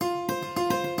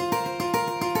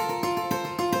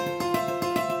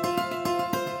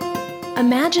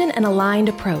Imagine an aligned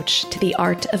approach to the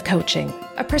art of coaching,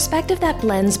 a perspective that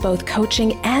blends both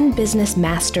coaching and business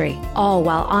mastery, all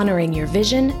while honoring your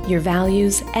vision, your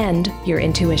values, and your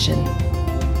intuition.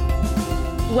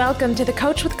 Welcome to the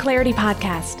Coach with Clarity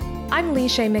podcast. I'm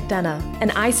Leisha McDonough, an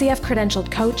ICF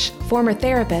credentialed coach, former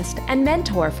therapist, and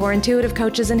mentor for intuitive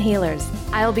coaches and healers.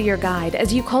 I'll be your guide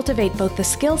as you cultivate both the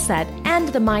skill set and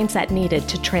the mindset needed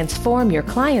to transform your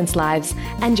clients' lives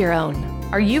and your own.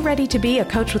 Are you ready to be a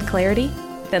coach with clarity?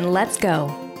 Then let's go.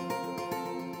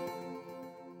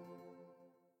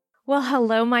 Well,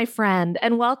 hello, my friend,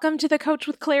 and welcome to the Coach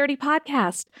with Clarity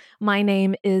podcast. My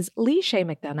name is Leisha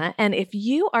McDonough, and if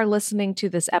you are listening to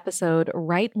this episode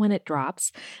right when it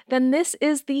drops, then this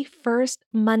is the first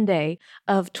Monday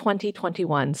of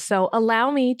 2021. So allow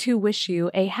me to wish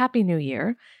you a happy new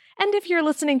year. And if you're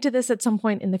listening to this at some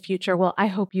point in the future, well, I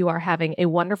hope you are having a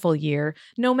wonderful year,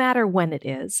 no matter when it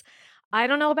is. I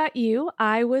don't know about you.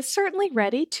 I was certainly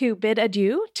ready to bid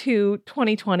adieu to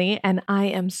 2020, and I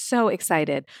am so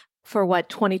excited for what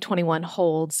 2021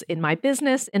 holds in my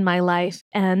business, in my life.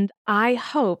 And I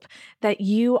hope that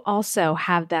you also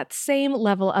have that same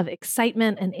level of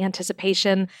excitement and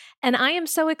anticipation. And I am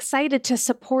so excited to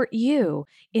support you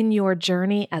in your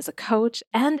journey as a coach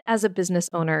and as a business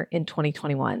owner in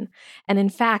 2021. And in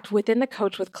fact, within the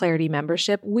Coach with Clarity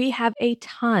membership, we have a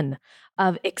ton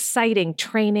of exciting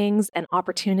trainings and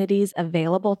opportunities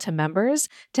available to members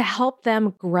to help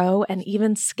them grow and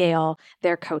even scale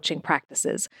their coaching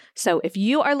practices. So if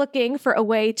you are looking for a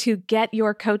way to get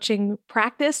your coaching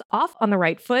practice off on the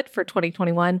right foot for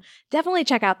 2021, definitely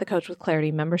check out the Coach with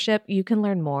Clarity membership. You can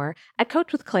learn more at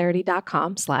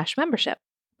coachwithclarity.com/membership.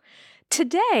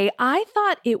 Today, I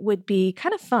thought it would be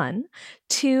kind of fun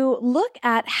to look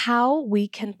at how we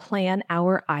can plan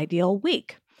our ideal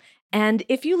week. And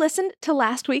if you listened to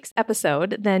last week's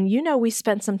episode, then you know we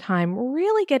spent some time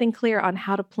really getting clear on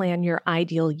how to plan your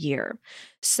ideal year.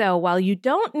 So while you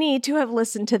don't need to have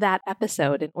listened to that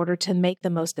episode in order to make the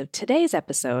most of today's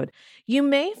episode, you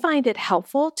may find it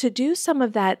helpful to do some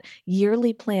of that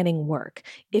yearly planning work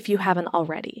if you haven't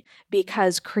already,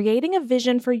 because creating a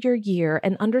vision for your year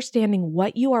and understanding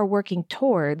what you are working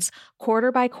towards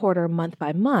quarter by quarter, month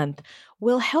by month,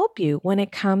 will help you when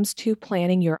it comes to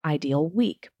planning your ideal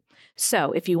week.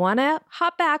 So if you want to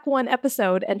hop back one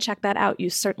episode and check that out, you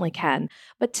certainly can.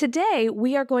 But today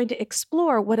we are going to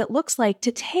explore what it looks like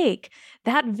to take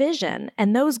that vision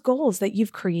and those goals that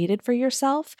you've created for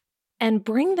yourself and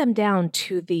bring them down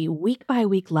to the week by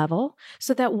week level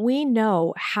so that we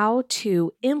know how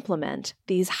to implement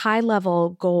these high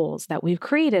level goals that we've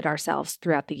created ourselves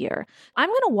throughout the year. I'm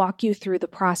going to walk you through the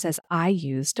process I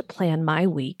use to plan my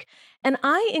week, and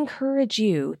I encourage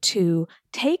you to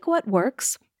take what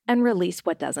works and release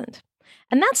what doesn't.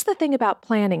 And that's the thing about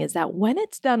planning, is that when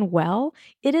it's done well,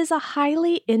 it is a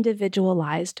highly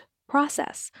individualized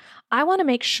process. I want to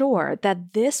make sure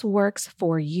that this works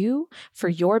for you, for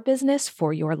your business,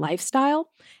 for your lifestyle.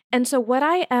 And so what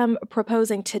I am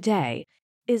proposing today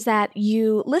is that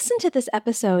you listen to this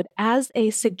episode as a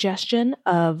suggestion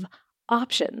of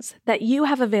options that you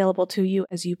have available to you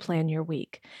as you plan your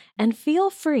week. And feel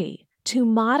free to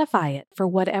modify it for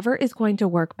whatever is going to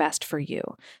work best for you.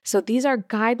 So these are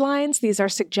guidelines, these are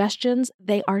suggestions,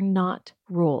 they are not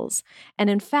rules. And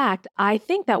in fact, I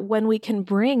think that when we can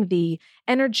bring the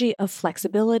energy of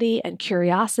flexibility and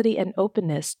curiosity and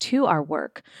openness to our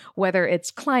work, whether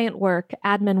it's client work,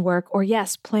 admin work, or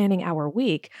yes, planning our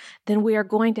week, then we are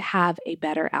going to have a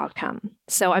better outcome.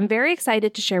 So I'm very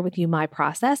excited to share with you my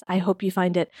process. I hope you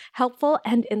find it helpful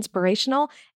and inspirational,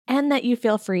 and that you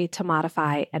feel free to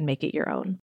modify and make it your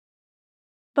own.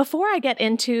 Before I get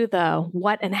into the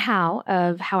what and how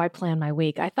of how I plan my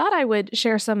week, I thought I would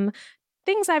share some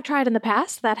things I've tried in the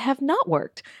past that have not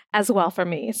worked as well for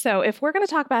me. So if we're going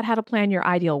to talk about how to plan your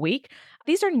ideal week,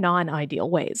 these are non-ideal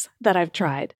ways that I've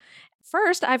tried.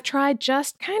 First, I've tried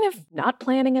just kind of not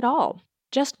planning at all,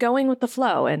 just going with the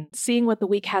flow and seeing what the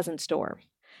week has in store.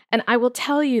 And I will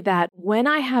tell you that when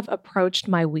I have approached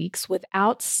my weeks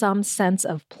without some sense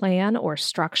of plan or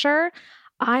structure,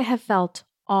 I have felt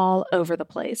all over the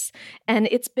place. And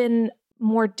it's been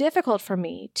more difficult for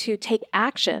me to take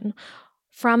action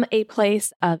from a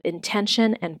place of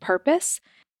intention and purpose.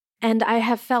 And I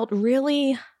have felt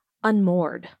really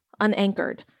unmoored,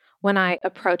 unanchored when I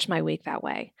approach my week that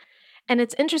way. And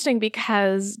it's interesting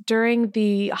because during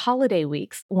the holiday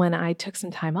weeks, when I took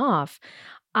some time off,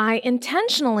 I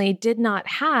intentionally did not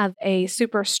have a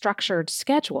super structured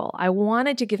schedule. I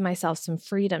wanted to give myself some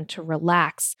freedom to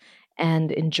relax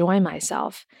and enjoy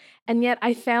myself. And yet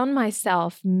I found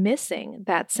myself missing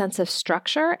that sense of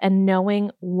structure and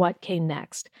knowing what came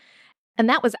next. And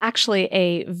that was actually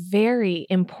a very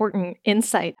important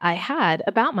insight I had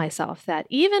about myself, that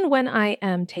even when I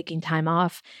am taking time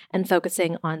off and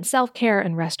focusing on self-care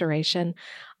and restoration,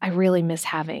 I really miss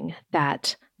having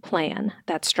that plan,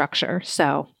 that structure.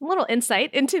 So, a little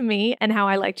insight into me and how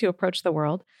I like to approach the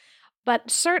world. But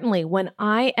certainly when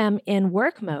I am in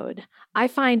work mode, I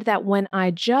find that when I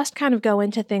just kind of go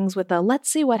into things with a let's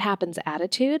see what happens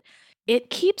attitude, it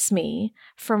keeps me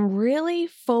from really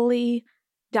fully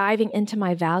diving into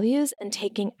my values and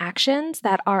taking actions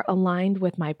that are aligned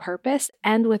with my purpose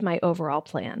and with my overall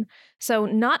plan. So,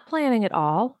 not planning at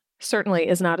all certainly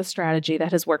is not a strategy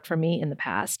that has worked for me in the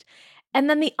past. And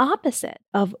then the opposite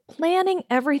of planning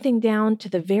everything down to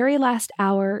the very last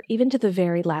hour, even to the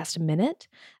very last minute,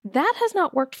 that has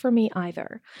not worked for me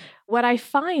either. What I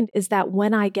find is that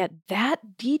when I get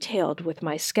that detailed with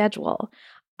my schedule,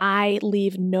 I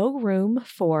leave no room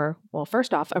for, well,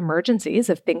 first off, emergencies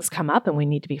if things come up and we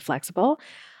need to be flexible.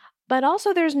 But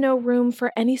also, there's no room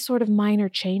for any sort of minor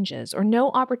changes or no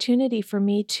opportunity for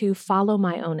me to follow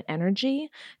my own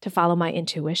energy, to follow my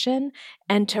intuition,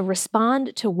 and to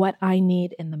respond to what I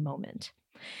need in the moment.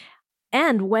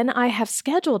 And when I have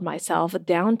scheduled myself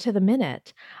down to the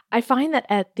minute, I find that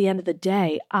at the end of the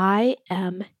day, I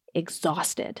am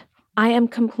exhausted. I am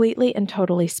completely and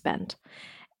totally spent.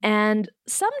 And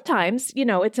sometimes,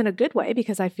 it's in a good way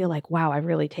because I feel like, wow, I've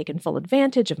really taken full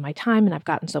advantage of my time and I've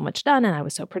gotten so much done and I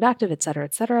was so productive, et cetera,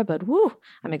 et cetera. But whoo,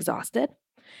 I'm exhausted.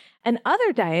 And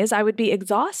other days I would be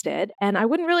exhausted and I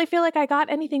wouldn't really feel like I got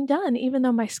anything done, even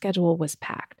though my schedule was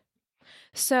packed.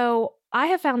 So I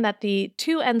have found that the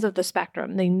two ends of the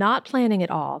spectrum, the not planning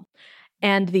at all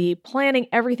and the planning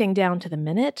everything down to the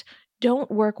minute,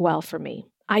 don't work well for me.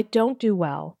 I don't do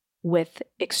well with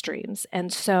extremes.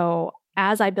 And so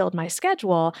as I build my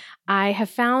schedule, I have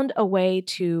found a way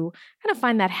to kind of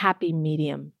find that happy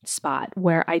medium spot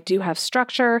where I do have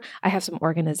structure, I have some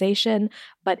organization,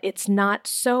 but it's not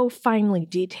so finely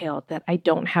detailed that I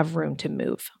don't have room to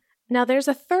move. Now, there's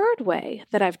a third way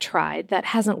that I've tried that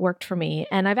hasn't worked for me,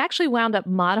 and I've actually wound up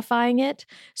modifying it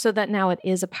so that now it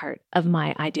is a part of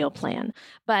my ideal plan.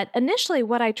 But initially,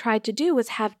 what I tried to do was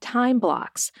have time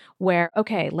blocks where,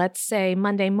 okay, let's say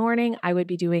Monday morning, I would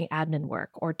be doing admin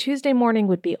work, or Tuesday morning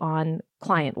would be on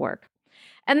client work.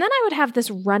 And then I would have this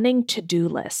running to-do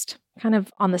list kind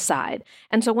of on the side.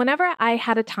 And so whenever I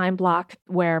had a time block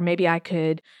where maybe I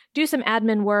could do some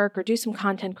admin work or do some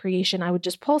content creation, I would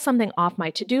just pull something off my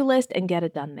to-do list and get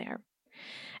it done there.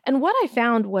 And what I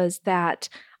found was that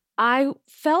I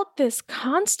felt this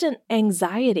constant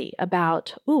anxiety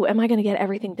about, am I going to get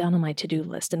everything done on my to-do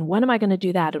list? And when am I going to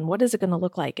do that? And what is it going to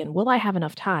look like? And will I have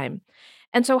enough time?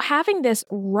 And so having this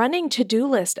running to-do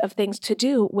list of things to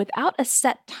do without a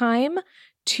set time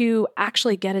to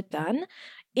actually get it done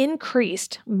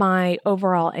increased my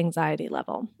overall anxiety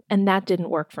level. And that didn't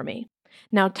work for me.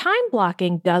 Now, time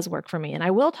blocking does work for me, and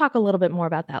I will talk a little bit more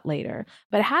about that later.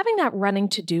 But having that running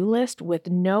to-do list with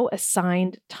no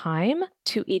assigned time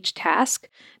to each task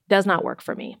does not work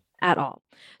for me at all.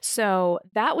 So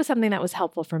that was something that was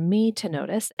helpful for me to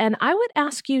notice. And I would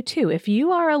ask you too, if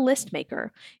you are a list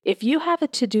maker, if you have a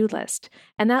to-do list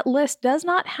and that list does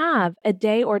not have a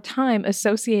day or time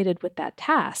associated with that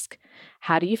task,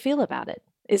 how do you feel about it?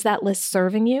 Is that list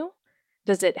serving you?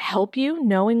 Does it help you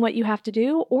knowing what you have to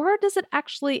do, or does it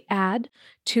actually add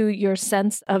to your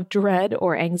sense of dread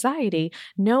or anxiety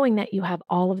knowing that you have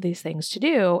all of these things to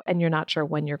do and you're not sure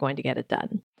when you're going to get it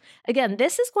done? Again,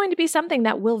 this is going to be something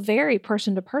that will vary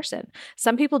person to person.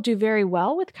 Some people do very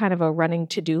well with kind of a running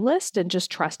to-do list and just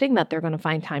trusting that they're going to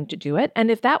find time to do it. And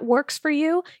if that works for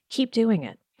you, keep doing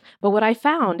it. But what I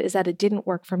found is that it didn't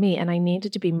work for me, and I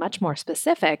needed to be much more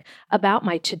specific about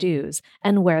my to-dos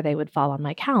and where they would fall on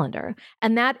my calendar.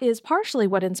 And that is partially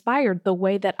what inspired the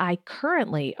way that I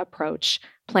currently approach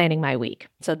planning my week.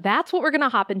 So that's what we're going to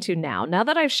hop into now. Now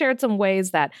that I've shared some ways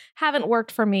that haven't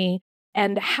worked for me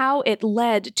and how it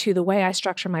led to the way I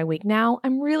structure my week now,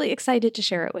 I'm really excited to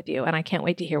share it with you, and I can't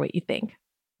wait to hear what you think.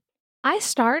 I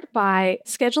start by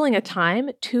scheduling a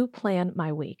time to plan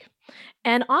my week.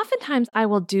 And oftentimes I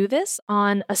will do this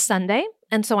on a Sunday,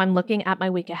 and so I'm looking at my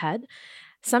week ahead.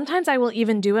 Sometimes I will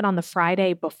even do it on the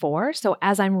Friday before, so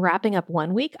as I'm wrapping up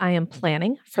one week, I am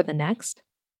planning for the next.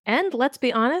 And let's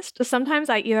be honest, sometimes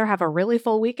I either have a really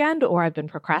full weekend or I've been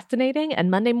procrastinating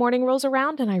and Monday morning rolls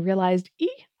around and I realized,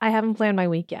 I haven't planned my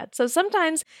week yet. So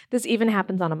sometimes this even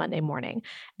happens on a Monday morning,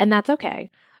 and that's okay.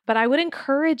 But I would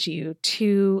encourage you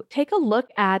to take a look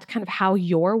at kind of how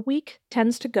your week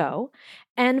tends to go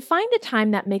and find a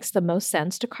time that makes the most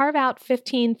sense to carve out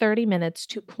 15, 30 minutes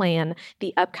to plan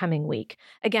the upcoming week.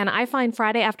 Again, I find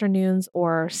Friday afternoons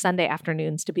or Sunday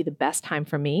afternoons to be the best time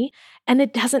for me, and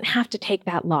it doesn't have to take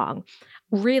that long.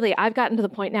 Really, I've gotten to the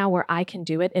point now where I can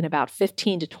do it in about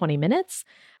 15 to 20 minutes.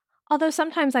 Although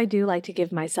sometimes I do like to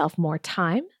give myself more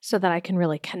time so that I can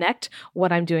really connect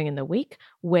what I'm doing in the week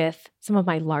with some of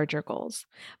my larger goals.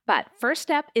 But first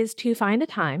step is to find a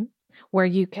time where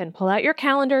you can pull out your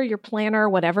calendar, your planner,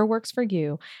 whatever works for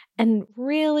you, and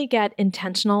really get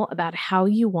intentional about how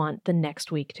you want the next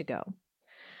week to go.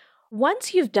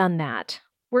 Once you've done that,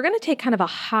 we're going to take kind of a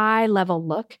high level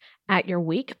look at your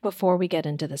week before we get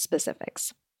into the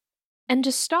specifics. And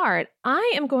to start,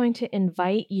 I am going to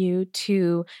invite you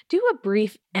to do a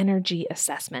brief energy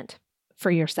assessment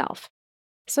for yourself.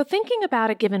 So thinking about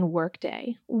a given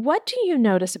workday, what do you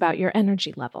notice about your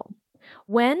energy level?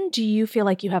 When do you feel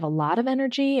like you have a lot of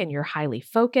energy and you're highly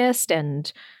focused and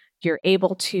you're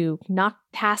able to knock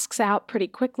tasks out pretty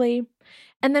quickly?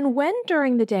 And then when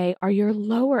during the day are your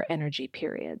lower energy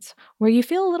periods where you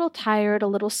feel a little tired, a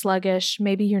little sluggish,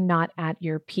 maybe you're not at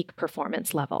your peak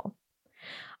performance level?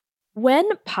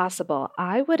 When possible,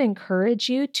 I would encourage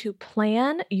you to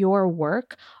plan your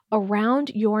work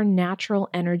around your natural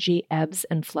energy ebbs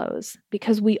and flows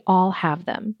because we all have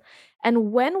them.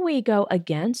 And when we go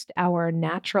against our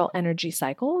natural energy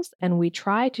cycles and we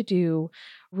try to do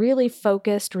really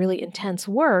focused, really intense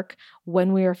work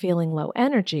when we are feeling low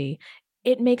energy,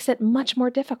 it makes it much more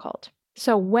difficult.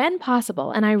 So when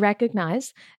possible, and I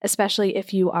recognize, especially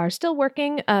if you are still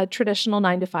working a traditional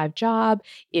 9 to 5 job,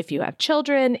 if you have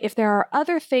children, if there are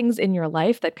other things in your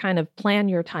life that kind of plan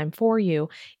your time for you,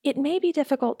 it may be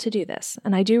difficult to do this.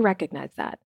 And I do recognize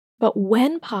that. But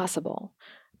when possible,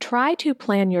 try to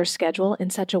plan your schedule in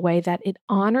such a way that it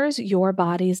honors your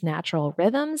body's natural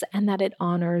rhythms and that it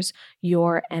honors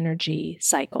your energy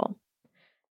cycle.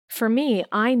 For me,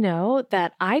 I know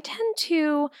that I tend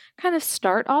to kind of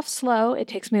start off slow. It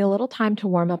takes me a little time to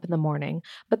warm up in the morning,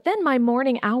 but then my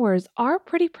morning hours are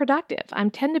pretty productive. I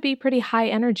tend to be pretty high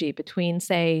energy between,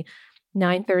 say,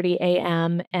 9:30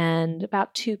 a.m. and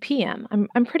about 2 p.m.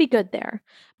 I'm pretty good there.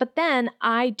 But then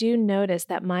I do notice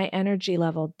that my energy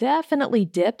level definitely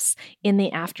dips in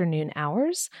the afternoon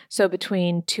hours. So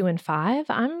between 2 and 5,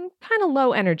 I'm kind of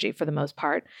low energy for the most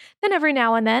part. Then every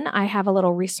now and then I have a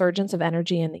little resurgence of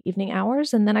energy in the evening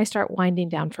hours, and then I start winding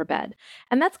down for bed.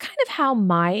 And that's kind of how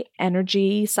my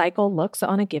energy cycle looks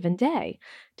on a given day.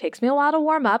 Takes me a while to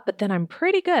warm up, but then I'm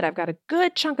pretty good. I've got a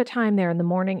good chunk of time there in the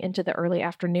morning into the early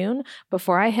afternoon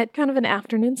before I hit kind of an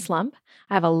afternoon slump.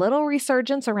 I have a little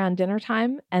resurgence around dinner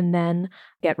time and then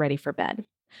get ready for bed.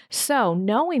 So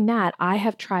knowing that, I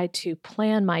have tried to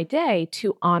plan my day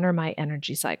to honor my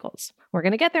energy cycles. We're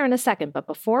going to get there in a second, but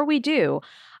before we do,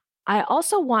 I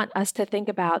also want us to think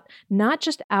about not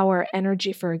just our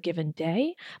energy for a given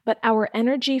day, but our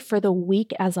energy for the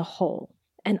week as a whole.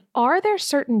 And are there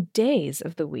certain days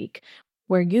of the week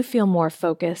where you feel more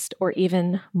focused or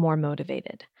even more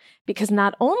motivated? Because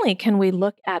not only can we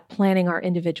look at planning our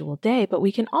individual day, but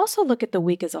we can also look at the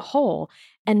week as a whole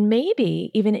and maybe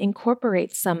even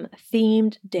incorporate some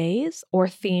themed days or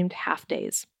themed half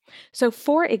days. So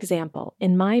for example,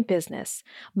 in my business,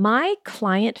 my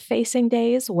client-facing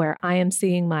days where I am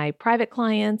seeing my private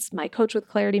clients, my Coach with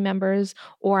Clarity members,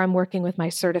 or I'm working with my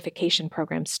certification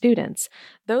program students,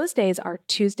 those days are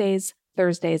Tuesdays,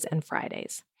 Thursdays, and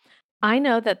Fridays. I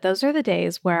know that those are the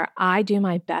days where I do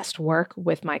my best work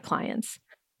with my clients.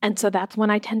 And so that's when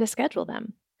I tend to schedule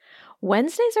them.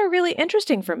 Wednesdays are really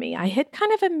interesting for me. I hit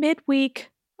kind of a midweek,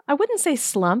 I wouldn't say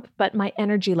slump, but my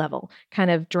energy level kind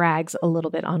of drags a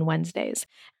little bit on Wednesdays.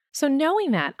 So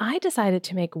knowing that, I decided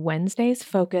to make Wednesdays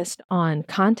focused on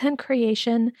content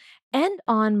creation and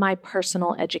on my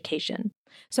personal education.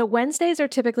 So Wednesdays are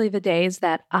typically the days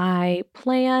that I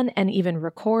plan and even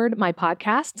record my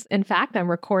podcasts. In fact,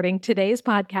 I'm recording today's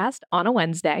podcast on a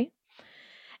Wednesday.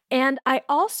 And I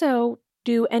also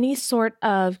do any sort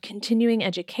of continuing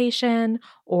education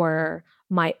or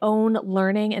my own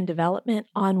learning and development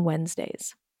on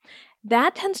Wednesdays.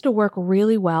 That tends to work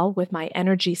really well with my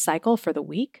energy cycle for the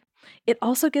week. It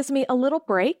also gives me a little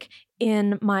break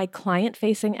in my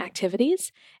client-facing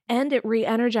activities, and it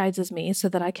re-energizes me so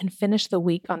that I can finish the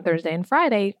week on Thursday and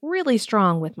Friday really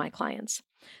strong with my clients.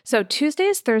 So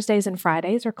Tuesdays, Thursdays, and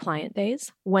Fridays are client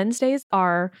days. Wednesdays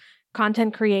are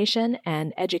content creation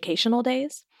and educational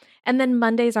days. And then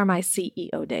Mondays are my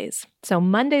CEO days. So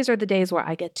Mondays are the days where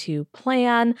I get to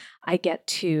plan, I get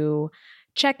to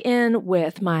check in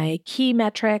with my key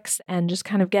metrics and just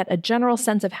kind of get a general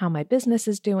sense of how my business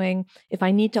is doing. If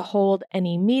I need to hold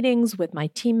any meetings with my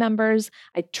team members,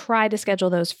 I try to schedule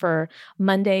those for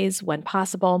Mondays when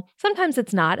possible. Sometimes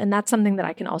it's not, and that's something that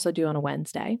I can also do on a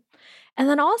Wednesday. And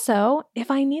then also, if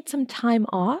I need some time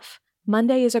off,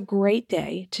 Monday is a great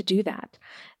day to do that.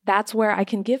 That's where I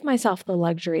can give myself the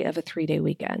luxury of a 3-day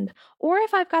weekend. Or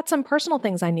if I've got some personal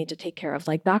things I need to take care of,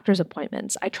 like doctor's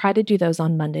appointments, I try to do those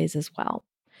on Mondays as well.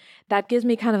 That gives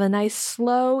me kind of a nice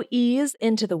slow ease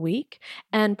into the week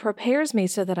and prepares me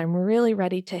so that I'm really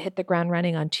ready to hit the ground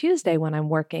running on Tuesday when I'm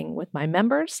working with my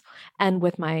members and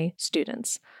with my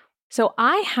students. So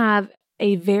I have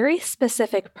a very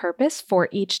specific purpose for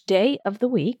each day of the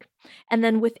week. And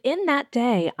then within that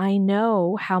day, I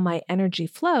know how my energy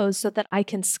flows so that I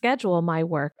can schedule my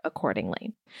work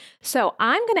accordingly. So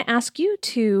I'm going to ask you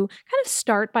to kind of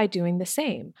start by doing the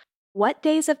same. What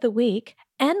days of the week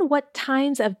and what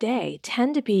times of day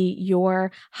tend to be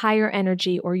your higher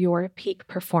energy or your peak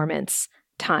performance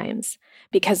times?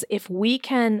 Because if we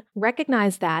can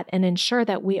recognize that and ensure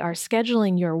that we are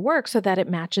scheduling your work so that it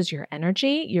matches your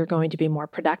energy, you're going to be more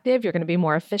productive, you're going to be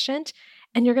more efficient,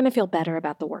 and you're going to feel better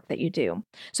about the work that you do.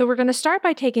 So we're going to start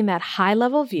by taking that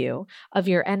high-level view of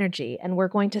your energy, and we're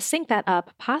going to sync that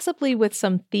up possibly with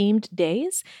some themed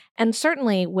days, and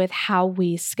certainly with how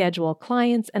we schedule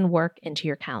clients and work into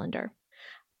your calendar.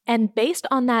 And based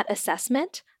on that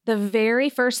assessment, the very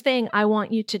first thing I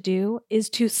want you to do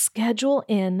is to schedule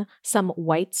in some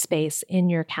white space in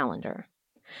your calendar.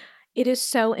 It is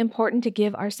so important to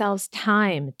give ourselves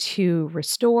time to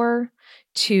restore,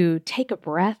 to take a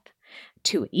breath,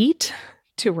 to eat,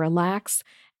 to relax.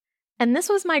 And this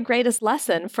was my greatest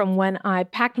lesson from when I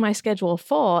packed my schedule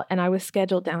full and I was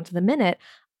scheduled down to the minute.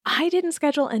 I didn't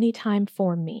schedule any time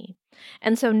for me.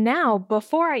 And so now,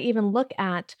 before I even look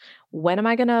at when am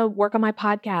I going to work on my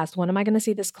podcast, when am I going to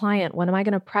see this client, when am I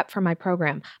going to prep for my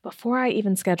program, before I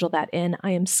even schedule that in,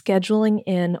 I am scheduling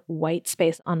in white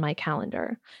space on my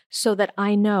calendar so that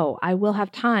I know I will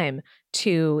have time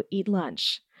to eat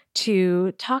lunch,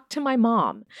 to talk to my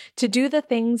mom, to do the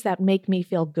things that make me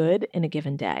feel good in a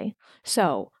given day.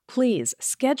 So please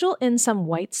schedule in some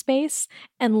white space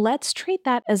and let's treat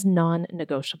that as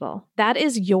non-negotiable. That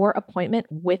is your appointment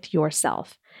with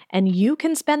yourself. And you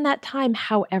can spend that time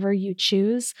however you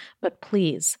choose, but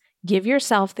please give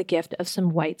yourself the gift of some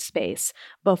white space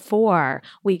before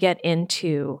we get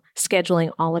into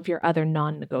scheduling all of your other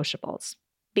non-negotiables.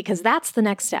 Because that's the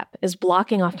next step, is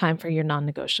blocking off time for your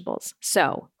non-negotiables.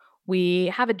 So we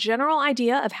have a general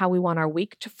idea of how we want our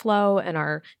week to flow and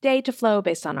our day to flow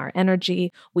based on our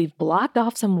energy. We've blocked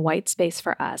off some white space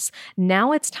for us.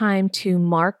 Now it's time to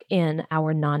mark in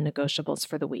our non-negotiables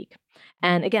for the week.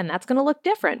 And again, that's going to look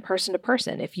different person to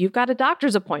person. If you've got a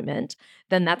doctor's appointment,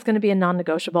 then that's going to be a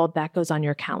non-negotiable that goes on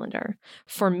your calendar.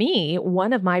 For me,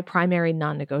 one of my primary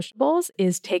non-negotiables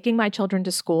is taking my children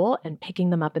to school and picking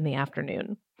them up in the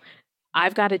afternoon.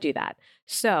 I've got to do that.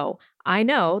 So I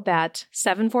know that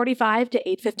 7:45 to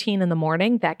 8:15 in the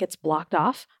morning, that gets blocked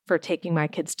off for taking my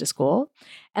kids to school.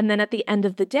 And then at the end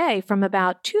of the day, from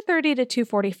about 2:30 to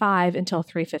 2:45 until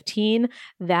 3:15,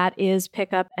 that is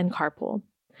pickup and carpool.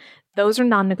 Those are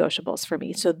non-negotiables for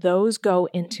me. So those go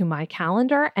into my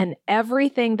calendar, and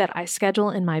everything that I schedule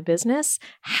in my business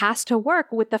has to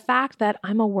work with the fact that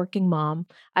I'm a working mom,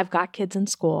 I've got kids in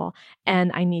school,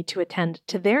 and I need to attend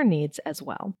to their needs as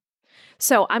well.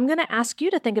 So I'm going to ask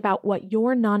you to think about what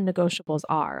your non-negotiables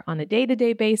are on a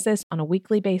day-to-day basis, on a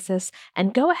weekly basis,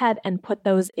 and go ahead and put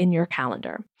those in your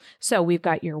calendar. So we've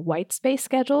got your white space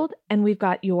scheduled, and we've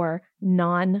got your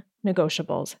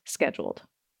non-negotiables scheduled.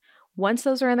 Once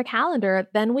those are in the calendar,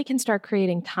 then we can start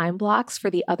creating time blocks for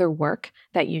the other work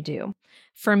that you do.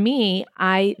 For me,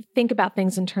 I think about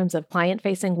things in terms of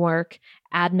client-facing work,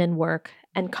 admin work,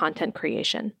 and content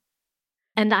creation.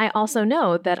 And I also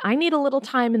know that I need a little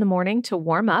time in the morning to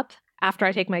warm up after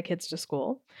I take my kids to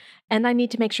school. And I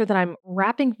need to make sure that I'm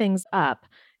wrapping things up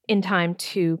in time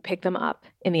to pick them up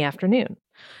in the afternoon.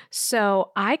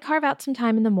 So I carve out some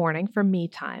time in the morning for me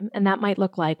time, and that might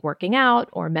look like working out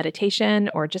or meditation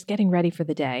or just getting ready for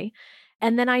the day.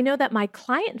 And then I know that my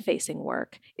client-facing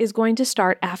work is going to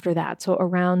start after that, so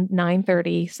around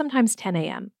 9:30, sometimes 10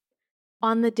 a.m.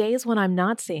 On the days when I'm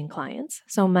not seeing clients,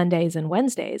 so Mondays and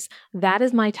Wednesdays, that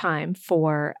is my time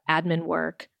for admin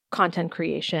work, content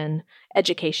creation,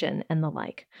 education, and the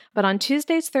like. But on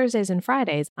Tuesdays, Thursdays, and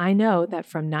Fridays, I know that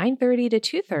from 9:30 to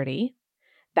 2:30,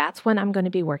 that's when I'm going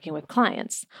to be working with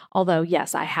clients. Although,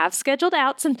 yes, I have scheduled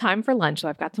out some time for lunch, so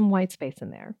I've got some white space in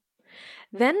there.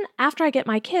 Then after I get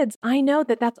my kids, I know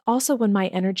that that's also when my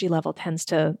energy level tends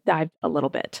to dive a little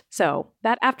bit. So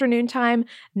that afternoon time,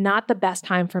 not the best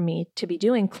time for me to be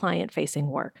doing client-facing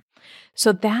work.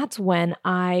 So that's when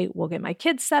I will get my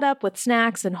kids set up with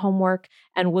snacks and homework,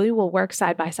 and we will work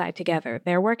side by side together.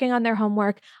 They're working on their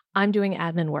homework. I'm doing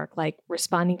admin work, like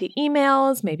responding to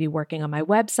emails, maybe working on my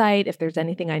website. If there's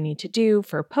anything I need to do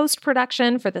for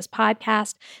post-production for this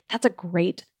podcast, that's a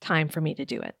great time for me to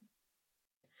do it.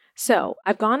 So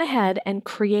I've gone ahead and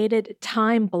created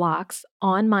time blocks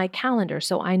on my calendar.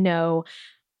 So I know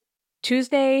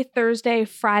Tuesday, Thursday,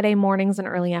 Friday mornings and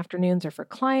early afternoons are for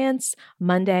clients.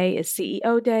 Monday is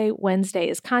CEO day. Wednesday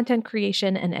is content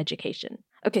creation and education.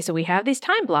 Okay, so we have these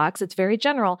time blocks. It's very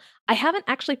general. I haven't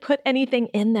actually put anything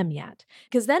in them yet,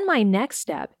 because then my next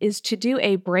step is to do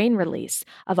a brain release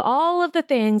of all of the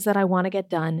things that I want to get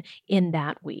done in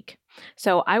that week.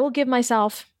 So I will give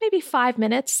myself maybe 5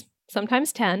 minutes,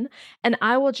 sometimes 10, and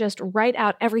I will just write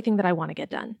out everything that I want to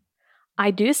get done. I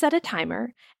do set a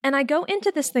timer, and I go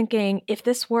into this thinking, if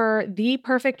this were the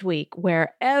perfect week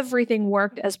where everything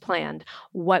worked as planned,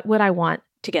 what would I want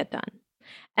to get done?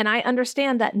 And I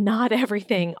understand that not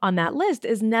everything on that list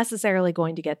is necessarily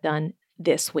going to get done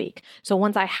this week. So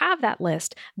once I have that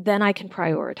list, then I can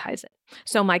prioritize it.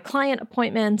 So my client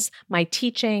appointments, my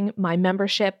teaching, my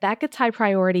membership, that gets high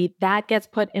priority. That gets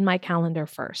put in my calendar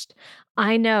first.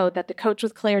 I know that the Coach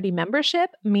with Clarity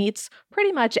membership meets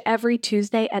pretty much every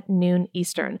Tuesday at noon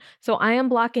Eastern. So I am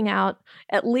blocking out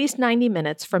at least 90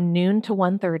 minutes from noon to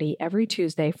 1:30 every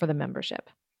Tuesday for the membership.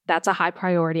 That's a high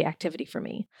priority activity for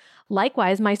me.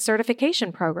 Likewise, my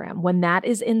certification program, when that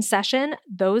is in session,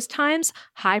 those times,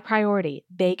 high priority,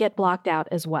 they get blocked out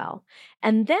as well.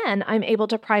 And then I'm able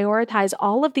to prioritize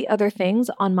all of the other things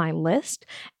on my list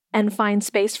and find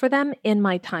space for them in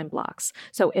my time blocks.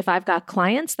 So if I've got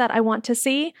clients that I want to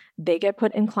see, they get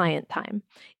put in client time.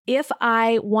 If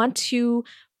I want to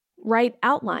write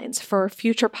outlines for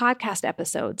future podcast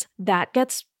episodes, that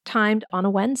gets timed on a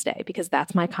Wednesday because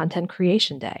that's my content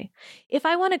creation day. If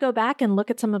I want to go back and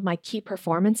look at some of my key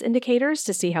performance indicators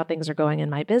to see how things are going in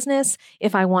my business,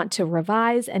 if I want to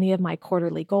revise any of my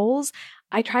quarterly goals,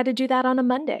 I try to do that on a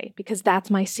Monday because that's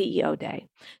my CEO day.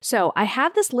 So I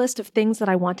have this list of things that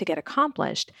I want to get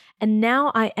accomplished, and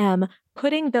now I am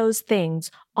putting those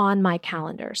things on my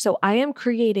calendar. So I am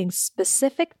creating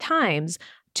specific times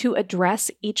to address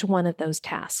each one of those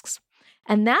tasks.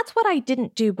 And that's what I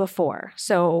didn't do before.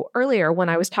 So earlier, when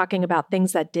I was talking about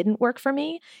things that didn't work for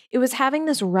me, it was having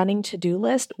this running to-do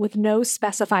list with no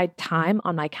specified time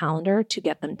on my calendar to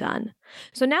get them done.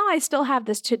 So now I still have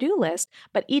this to-do list,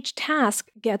 but each task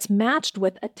gets matched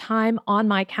with a time on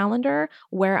my calendar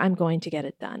where I'm going to get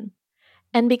it done.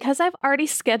 And because I've already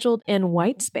scheduled in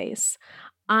white space,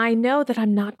 I know that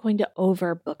I'm not going to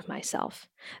overbook myself,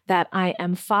 that I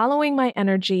am following my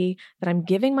energy, that I'm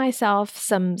giving myself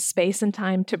some space and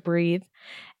time to breathe.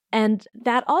 And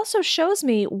that also shows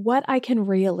me what I can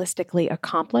realistically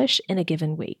accomplish in a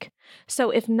given week. So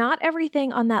if not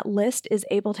everything on that list is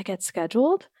able to get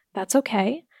scheduled, that's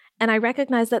okay. And I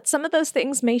recognize that some of those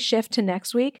things may shift to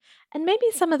next week, and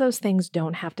maybe some of those things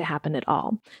don't have to happen at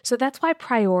all. So that's why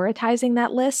prioritizing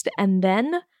that list and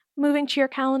then moving to your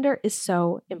calendar is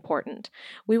so important.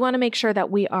 We want to make sure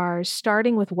that we are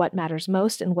starting with what matters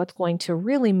most and what's going to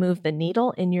really move the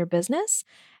needle in your business.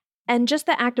 And just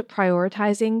the act of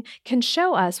prioritizing can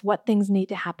show us what things need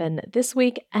to happen this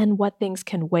week and what things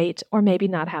can wait or maybe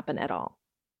not happen at all.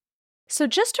 So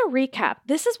just to recap,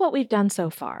 this is what we've done so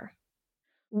far.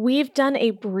 We've done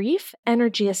a brief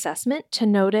energy assessment to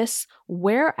notice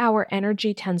where our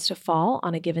energy tends to fall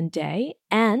on a given day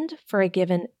and for a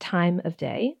given time of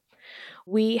day.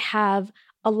 We have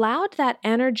allowed that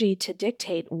energy to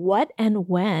dictate what and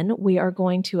when we are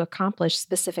going to accomplish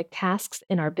specific tasks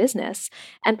in our business.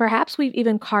 And perhaps we've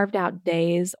even carved out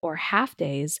days or half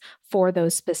days for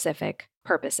those specific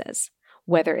purposes,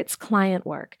 whether it's client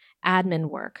work, admin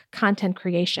work, content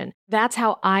creation. That's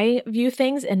how I view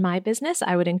things in my business.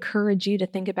 I would encourage you to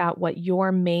think about what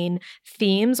your main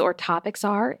themes or topics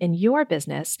are in your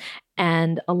business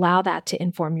and allow that to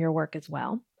inform your work as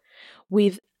well.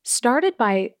 We've started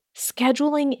by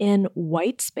scheduling in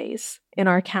white space in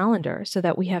our calendar so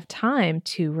that we have time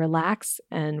to relax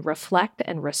and reflect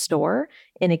and restore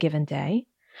in a given day.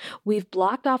 We've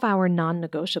blocked off our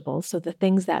non-negotiables, so the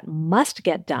things that must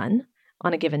get done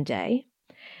on a given day.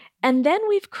 And then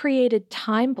we've created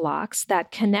time blocks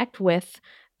that connect with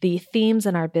the themes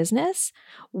in our business.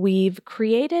 We've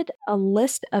created a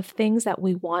list of things that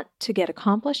we want to get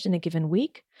accomplished in a given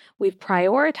week. We've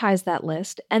prioritized that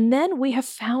list, and then we have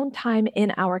found time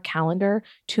in our calendar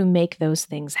to make those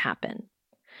things happen.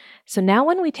 So now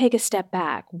when we take a step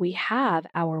back, we have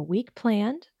our week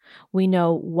planned. We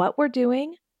know what we're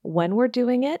doing, when we're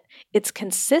doing it. It's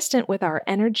consistent with our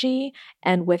energy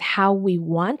and with how we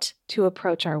want to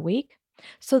approach our week.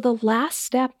 So the last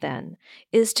step then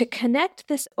is to connect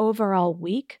this overall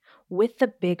week with the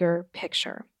bigger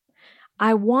picture.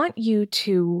 I want you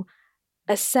to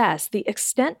assess the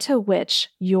extent to which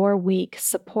your week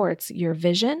supports your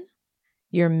vision,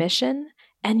 your mission,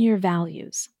 and your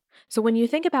values. So when you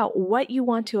think about what you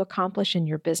want to accomplish in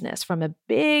your business from a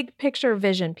big picture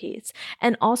vision piece,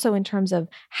 and also in terms of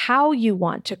how you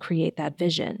want to create that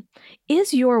vision,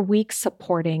 is your week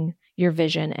supporting your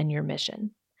vision and your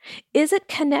mission? Is it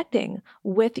connecting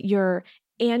with your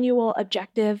annual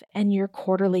objective and your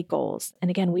quarterly goals? And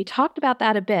again, we talked about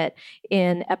that a bit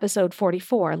in episode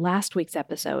 44, last week's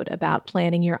episode about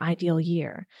planning your ideal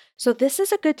year. So this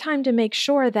is a good time to make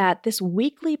sure that this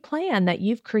weekly plan that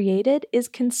you've created is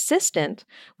consistent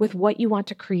with what you want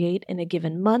to create in a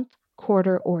given month,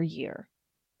 quarter, or year.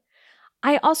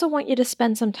 I also want you to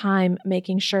spend some time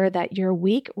making sure that your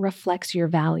week reflects your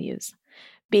values.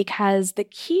 Because the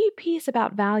key piece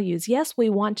about values, yes, we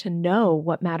want to know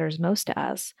what matters most to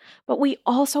us, but we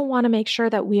also want to make sure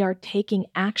that we are taking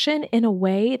action in a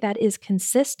way that is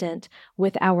consistent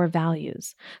with our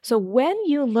values. So when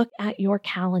you look at your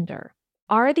calendar,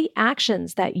 are the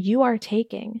actions that you are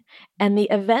taking and the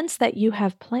events that you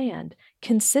have planned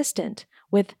consistent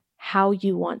with how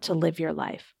you want to live your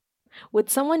life? Would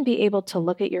someone be able to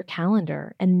look at your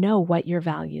calendar and know what your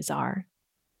values are?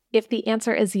 If the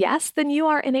answer is yes, then you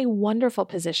are in a wonderful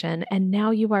position and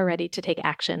now you are ready to take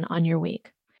action on your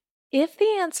week. If the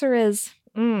answer is,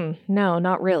 no,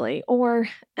 not really, or,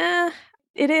 it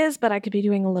is, but I could be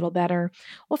doing a little better,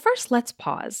 well, first let's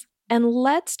pause and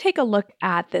let's take a look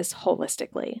at this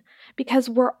holistically, because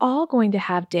we're all going to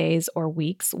have days or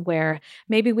weeks where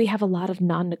maybe we have a lot of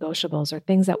non-negotiables or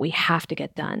things that we have to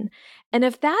get done. And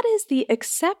if that is the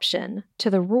exception to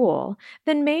the rule,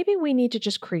 then maybe we need to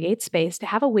just create space to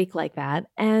have a week like that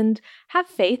and have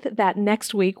faith that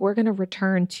next week we're going to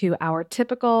return to our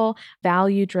typical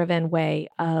value-driven way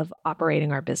of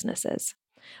operating our businesses.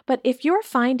 But if you're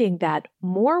finding that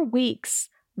more weeks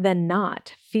than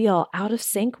not feel out of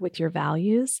sync with your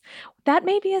values, that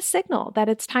may be a signal that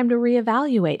it's time to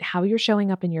reevaluate how you're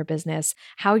showing up in your business,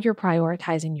 how you're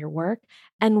prioritizing your work,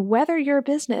 and whether your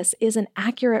business is an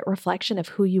accurate reflection of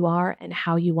who you are and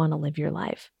how you want to live your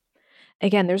life.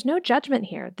 Again, there's no judgment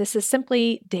here. This is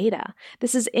simply data.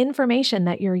 This is information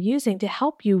that you're using to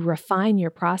help you refine your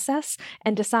process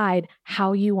and decide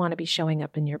how you want to be showing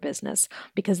up in your business.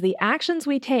 Because the actions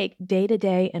we take day to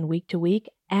day and week to week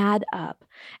add up.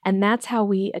 And that's how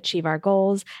we achieve our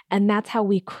goals. And that's how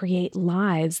we create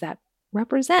lives that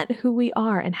represent who we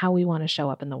are and how we want to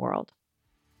show up in the world.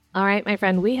 All right, my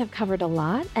friend, we have covered a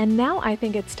lot. And now I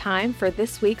think it's time for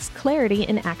this week's Clarity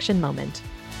in Action moment.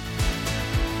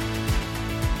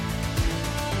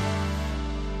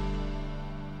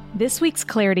 This week's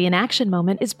Clarity in Action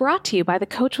moment is brought to you by the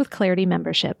Coach with Clarity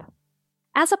membership.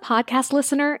 As a podcast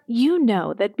listener, you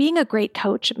know that being a great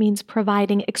coach means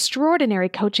providing extraordinary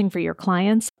coaching for your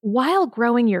clients while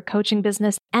growing your coaching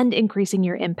business and increasing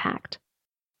your impact.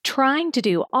 Trying to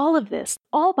do all of this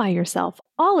all by yourself,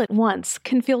 all at once,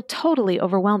 can feel totally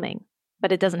overwhelming,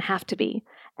 but it doesn't have to be.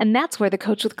 And that's where the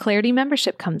Coach with Clarity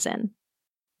membership comes in.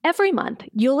 Every month,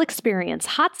 you'll experience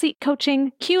hot seat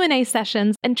coaching, Q&A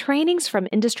sessions, and trainings from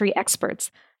industry experts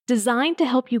designed to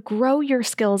help you grow your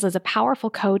skills as a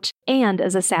powerful coach and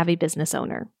as a savvy business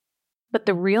owner. But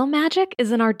the real magic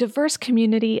is in our diverse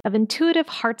community of intuitive,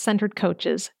 heart-centered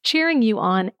coaches cheering you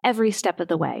on every step of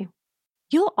the way.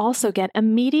 You'll also get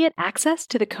immediate access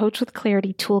to the Coach with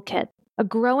Clarity Toolkit, a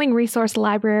growing resource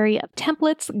library of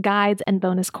templates, guides, and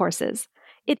bonus courses.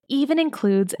 It even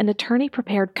includes an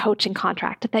attorney-prepared coaching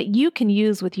contract that you can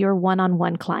use with your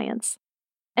one-on-one clients.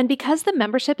 And because the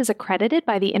membership is accredited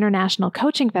by the International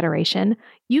Coaching Federation,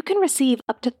 you can receive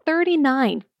up to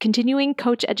 39 continuing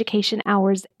coach education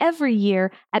hours every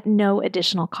year at no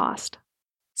additional cost.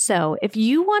 So, if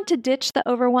you want to ditch the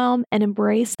overwhelm and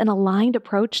embrace an aligned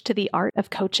approach to the art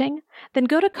of coaching, then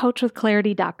go to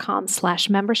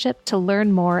coachwithclarity.com/membership to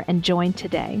learn more and join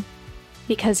today.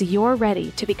 Because you're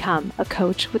ready to become a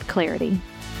coach with clarity.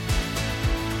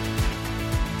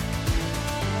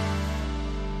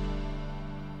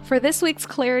 For this week's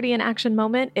Clarity in Action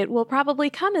moment, it will probably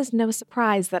come as no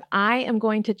surprise that I am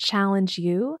going to challenge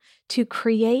you to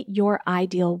create your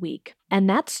ideal week. And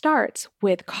that starts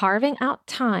with carving out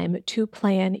time to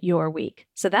plan your week.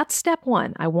 So that's step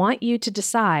one. I want you to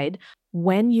decide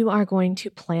when you are going to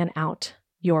plan out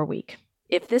your week.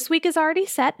 If this week is already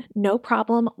set, no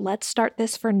problem. Let's start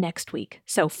this for next week.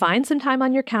 So find some time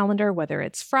on your calendar, whether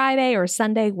it's Friday or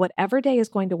Sunday, whatever day is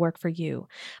going to work for you.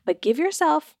 But give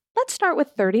yourself, let's start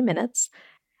with 30 minutes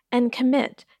and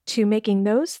commit to making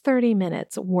those 30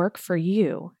 minutes work for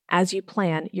you as you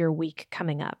plan your week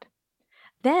coming up.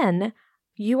 Then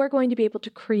you are going to be able to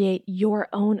create your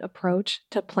own approach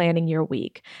to planning your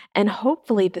week. And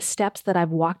hopefully the steps that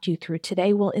I've walked you through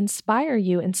today will inspire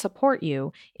you and support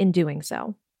you in doing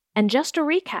so. And just to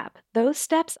recap, those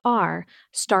steps are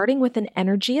starting with an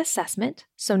energy assessment.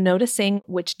 So noticing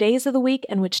which days of the week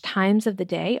and which times of the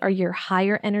day are your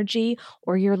higher energy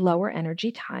or your lower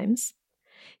energy times.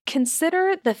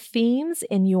 Consider the themes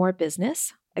in your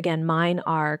business. Again, mine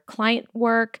are client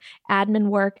work, admin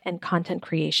work, and content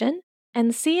creation.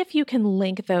 And see if you can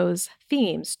link those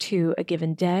themes to a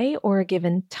given day or a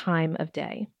given time of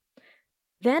day.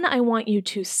 Then I want you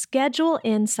to schedule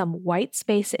in some white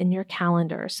space in your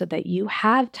calendar so that you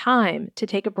have time to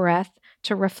take a breath,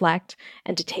 to reflect,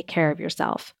 and to take care of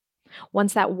yourself.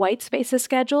 Once that white space is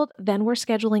scheduled, then we're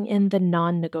scheduling in the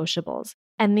non-negotiables.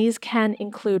 And these can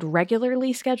include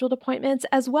regularly scheduled appointments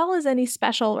as well as any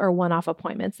special or one-off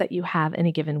appointments that you have in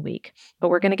a given week. But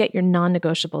we're going to get your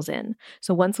non-negotiables in.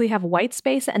 So once we have white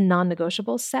space and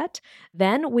non-negotiables set,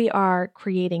 then we are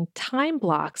creating time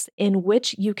blocks in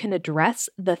which you can address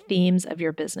the themes of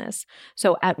your business.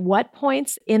 So at what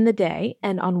points in the day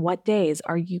and on what days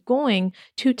are you going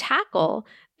to tackle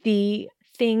the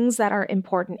things that are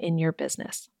important in your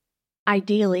business?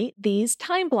 Ideally, these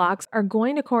time blocks are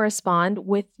going to correspond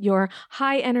with your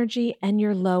high energy and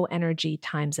your low energy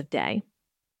times of day.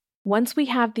 Once we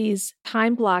have these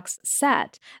time blocks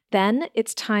set, then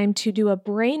it's time to do a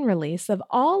brain release of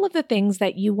all of the things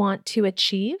that you want to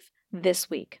achieve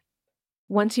this week.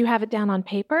 Once you have it down on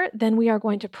paper, then we are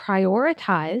going to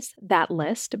prioritize that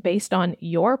list based on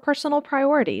your personal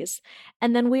priorities.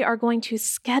 And then we are going to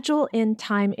schedule in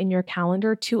time in your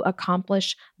calendar to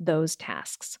accomplish those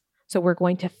tasks. So we're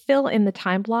going to fill in the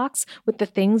time blocks with the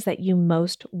things that you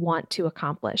most want to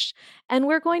accomplish. And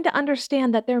we're going to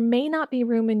understand that there may not be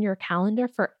room in your calendar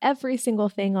for every single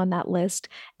thing on that list,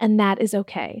 and that is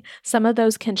okay. Some of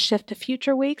those can shift to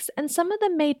future weeks, and some of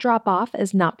them may drop off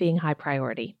as not being high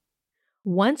priority.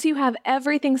 Once you have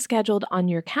everything scheduled on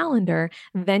your calendar,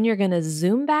 then you're going to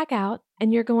zoom back out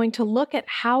and you're going to look at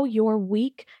how your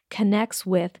week connects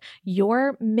with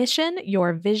your mission,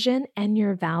 your vision, and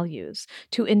your values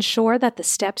to ensure that the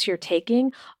steps you're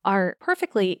taking are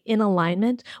perfectly in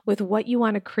alignment with what you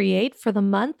want to create for the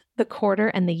month, the quarter,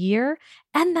 and the year,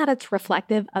 and that it's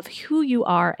reflective of who you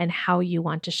are and how you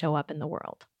want to show up in the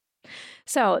world.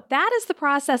 So that is the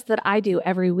process that I do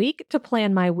every week to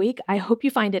plan my week. I hope you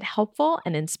find it helpful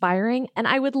and inspiring, and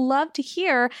I would love to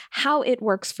hear how it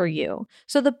works for you.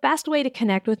 So the best way to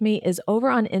connect with me is over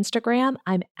on Instagram.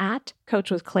 I'm at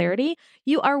Coach with Clarity.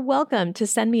 You are welcome to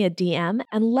send me a DM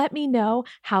and let me know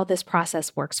how this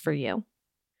process works for you.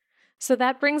 So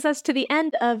that brings us to the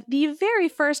end of the very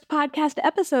first podcast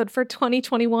episode for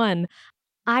 2021.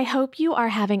 I hope you are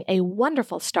having a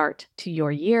wonderful start to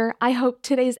your year. I hope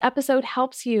today's episode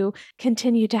helps you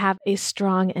continue to have a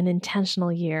strong and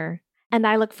intentional year. And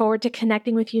I look forward to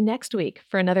connecting with you next week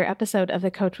for another episode of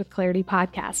the Coach with Clarity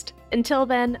podcast. Until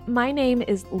then, my name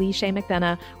is Lee Shea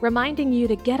McDonough, reminding you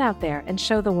to get out there and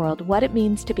show the world what it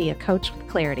means to be a coach with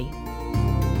clarity.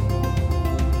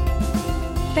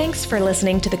 Thanks for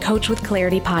listening to the Coach with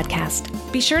Clarity podcast.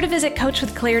 Be sure to visit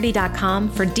coachwithclarity.com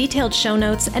for detailed show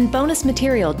notes and bonus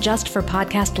material just for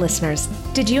podcast listeners.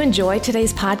 Did you enjoy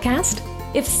today's podcast?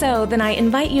 If so, then I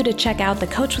invite you to check out the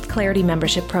Coach with Clarity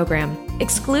membership program,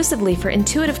 exclusively for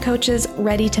intuitive coaches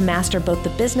ready to master both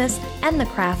the business and the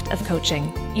craft of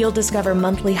coaching. You'll discover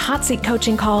monthly hot seat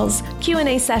coaching calls,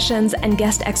 Q&A sessions, and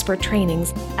guest expert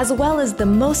trainings, as well as the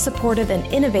most supportive and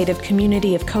innovative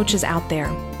community of coaches out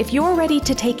there. If you're ready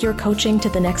to take your coaching to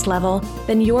the next level,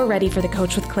 then you're ready for the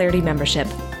Coach with Clarity membership.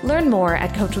 Learn more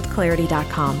at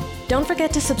coachwithclarity.com. Don't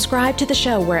forget to subscribe to the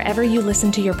show wherever you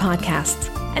listen to your podcasts.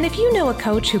 And if you know a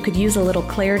coach who could use a little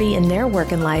clarity in their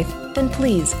work and life, then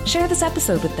please share this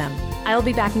episode with them. I'll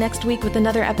be back next week with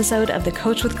another episode of the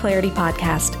Coach with Clarity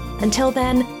podcast. Until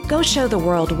then, go show the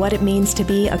world what it means to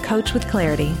be a coach with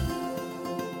clarity.